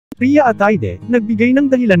Ria Atayde, nagbigay ng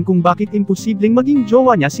dahilan kung bakit imposibleng maging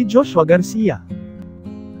jowa niya si Joshua Garcia.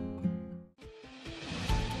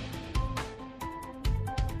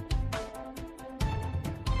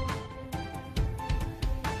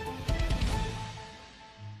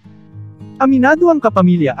 Aminado ang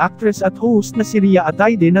kapamilya actress at host na si Ria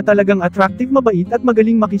Atayde na talagang attractive, mabait at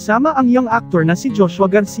magaling makisama ang young actor na si Joshua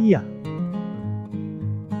Garcia.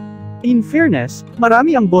 In fairness,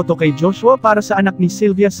 marami ang boto kay Joshua para sa anak ni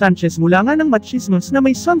Sylvia Sanchez mula nga ng machismos na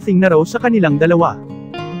may something na raw sa kanilang dalawa.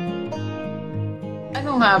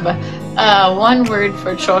 Ano nga ba? One word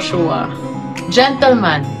for Joshua.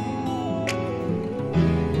 Gentleman.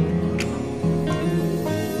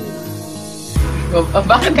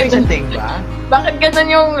 Bakit ganyan? Ba? Bakit ganyan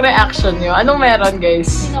yung reaction nyo? Anong meron, guys?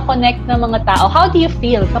 Kino-connect ng mga tao. How do you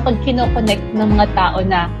feel kapag kino-connect ng mga tao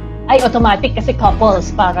na ay automatic kasi couples,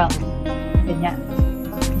 parang ganyan?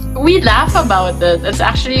 We laugh about it. It's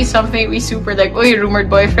actually something we super like, uy,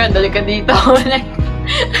 rumored boyfriend, dali ka dito.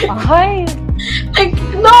 Ay! Like,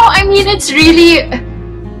 no, I mean, it's really,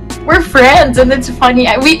 we're friends and it's funny.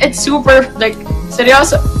 It's super, like,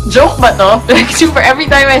 seryoso, joke ba to? Like, super,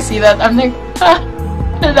 every time I see that, I'm like,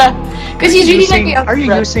 because he's really like a Are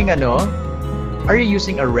you friend. using ano? Are you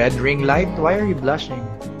using a red ring light? Why are you blushing?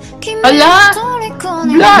 Ala!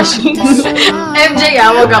 Blushing! MJ,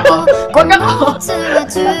 wag ako. Wag ako!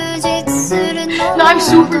 No, I'm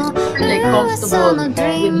super like comfortable with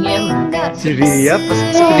him. Si Ria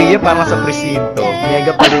parang sa presinto.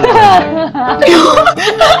 Mega pa rin.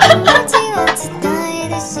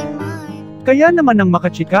 Kaya naman nang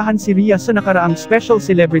makachikahan si Ria sa nakaraang special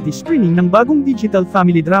celebrity screening ng bagong digital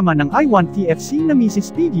family drama ng I Want TFC na Misis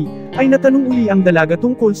Piggy, ay natanong uli ang dalaga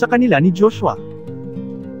tungkol sa kanila ni Joshua.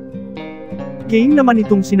 Game naman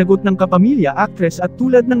itong sinagot ng kapamilya actress at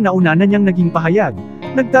tulad ng nauna na niyang naging pahayag,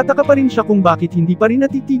 nagtataka pa rin siya kung bakit hindi pa rin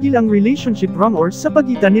natitigil ang relationship rumors sa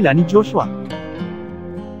pagitan nila ni Joshua.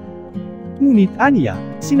 Ngunit aniya,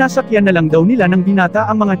 sinasakyan na lang daw nila ng binata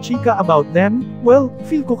ang mga chika about them. Well,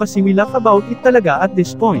 feel ko kasi we laugh about it talaga at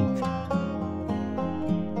this point.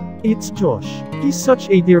 It's Josh. He's such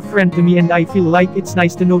a dear friend to me and I feel like it's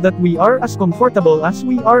nice to know that we are as comfortable as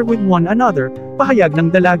we are with one another, pahayag ng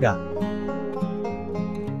dalaga.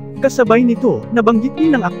 Kasabay nito, nabanggit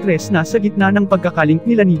din ng aktres na sa gitna ng pagkakalink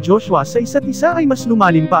nila ni Joshua sa isa't isa ay mas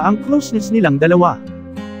lumalim pa ang closeness nilang dalawa.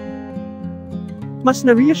 Mas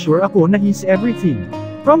na-reassure ako na he's everything.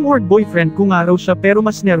 From word boyfriend ko nga raw siya pero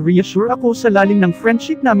mas na-reassure ako sa lalim ng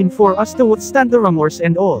friendship namin for us to withstand the rumors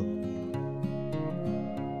and all.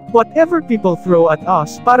 Whatever people throw at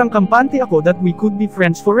us, parang kampante ako that we could be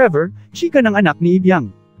friends forever, chika ng anak ni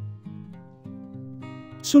Ibyang.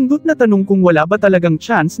 Sundot na tanong kung wala ba talagang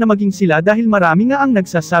chance na maging sila dahil marami nga ang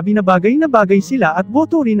nagsasabi na bagay sila at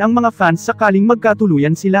boto rin ang mga fans sakaling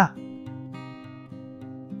magkatuluyan sila.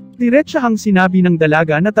 Diretsahang sinabi ng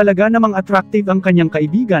dalaga na talaga namang attractive ang kanyang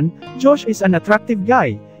kaibigan. Josh is an attractive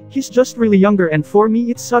guy, he's just really younger and for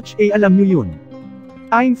me it's such a alam nyo yun.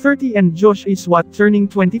 I'm 30 and Josh is turning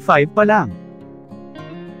 25 pa lang.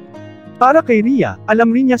 Para kay Ria,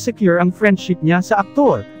 alam rin niya secure ang friendship niya sa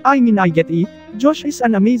aktor. I mean I get it, Josh is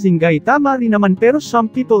an amazing guy, tama rin naman pero some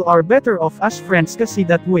people are better off as friends kasi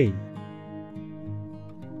that way.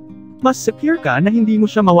 Mas secure ka na hindi mo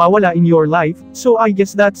siya mawawala in your life, so I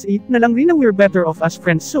guess that's it na lang rin na we're better off as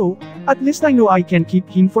friends so, at least I know I can keep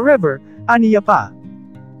him forever, aniya pa.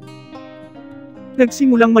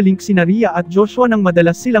 Nagsimulang malink sina Ria at Joshua nang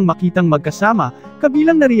madalas silang makitang magkasama,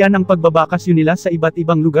 kabilang na riyan ang pagbabakasyon nila sa iba't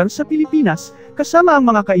ibang lugar sa Pilipinas, kasama ang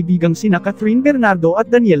mga kaibigang sina Catherine Bernardo at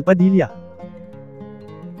Daniel Padilla.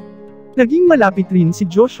 Naging malapit rin si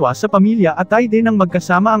Joshua sa pamilya Atayde nang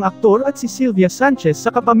magkasama ang aktor at si Sylvia Sanchez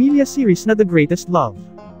sa kapamilya series na The Greatest Love.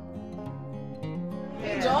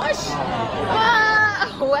 Josh?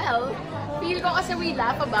 Well, feel ko kasi we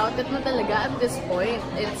laugh about it na talaga at this point.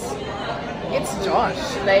 It's Josh.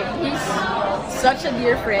 Like, he's such a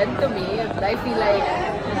dear friend to me. And I feel like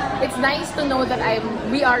it's nice to know that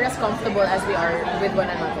we are as comfortable as we are with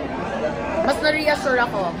one another. Mas na-reassure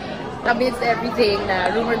ako amidst everything na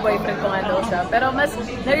rumored boyfriend ko nga daw siya. Pero mas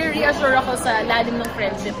nare-reassure ako sa lalim ng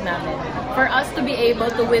friendship namin. For us to be able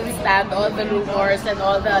to withstand all the rumors and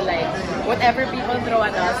all the like, whatever people throw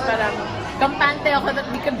at us, parang kampante ako that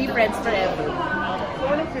we can be friends forever.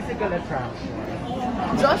 What physical attraction?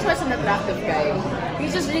 Josh was an attractive guy.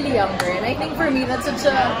 He's just really younger. And I think for me, that's such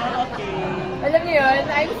a... Alam niyo yun,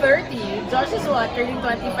 I'm 30. Josh is what? Turning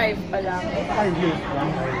 25 pa lang. 5 years lang.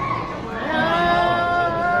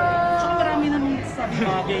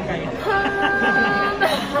 Bagay kayo.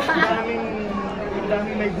 Ang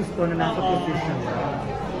daming may gusto na nasa position.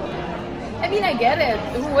 I mean, I get it.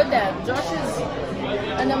 Who wouldn't? Josh is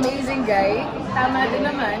an amazing guy. Tama din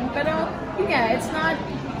naman. Pero, yun nga, it's not...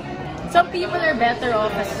 Some people are better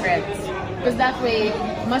off as friends. Because that way,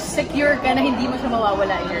 mas secure ka na hindi mo siya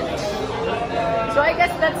mawawala in your life. So I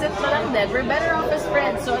guess that's it pa lang din. We're better off as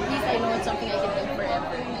friends. So at least I know it's something I can do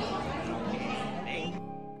forever.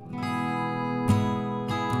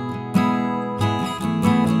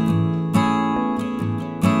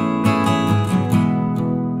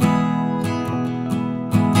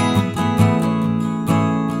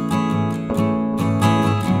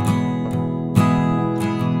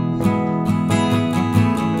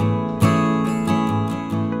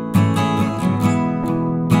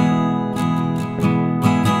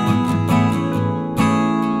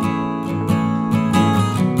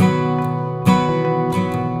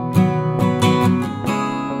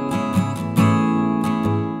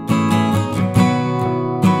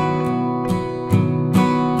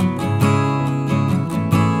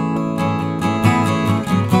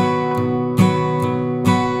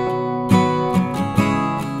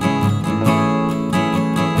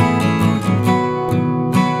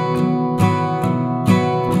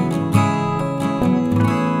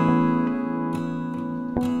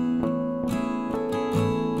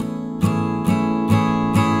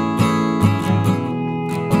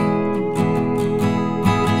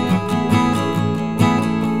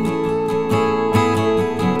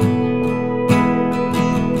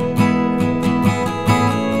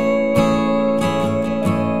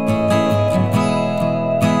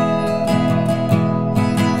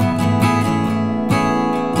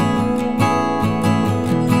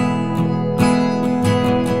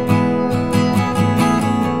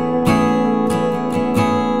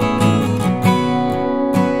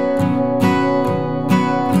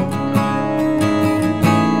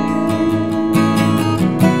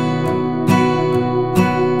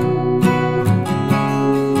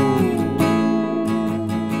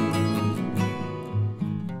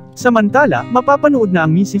 Samantala, mapapanood na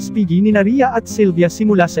ang Misis Piggy ni Ria at Sylvia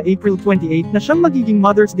simula sa April 28 na siyang magiging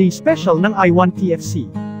Mother's Day special ng I Want TFC.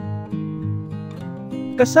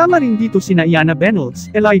 Kasama rin dito sina Iana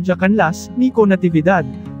Benolds, Elijah Canlas, Nico Natividad,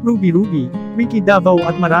 Ruby, Ricky Davao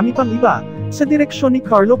at marami pang iba, sa direksyon ni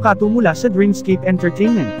Carlo Cato mula sa Dreamscape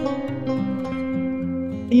Entertainment.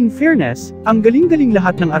 In fairness, ang galing-galing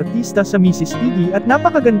lahat ng artista sa Misis Piggy at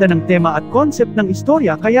napakaganda ng tema at concept ng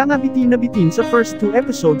istorya kaya nga bitin na bitin sa first 2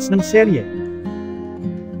 episodes ng serye.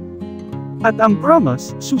 At ang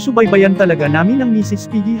promise, susubaybayan talaga namin ang Misis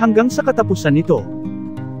Piggy hanggang sa katapusan nito.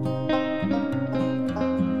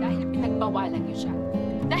 Dahil pinagbawalan niyo siya.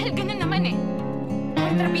 Dahil ganun naman eh.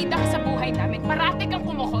 Kontrabida ka sa buhay namin, parati kang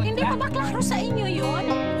kumukontra. Hindi pa ba klaro sa inyo yun?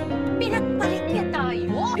 Pinagpalit niya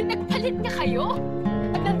tayo? Pinagpalit niya kayo?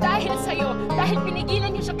 At nang dahil sa'yo, dahil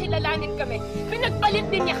pinigilan niyo siya kilalanin kami, pinagpalit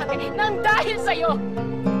din niya kami nang dahil sa'yo!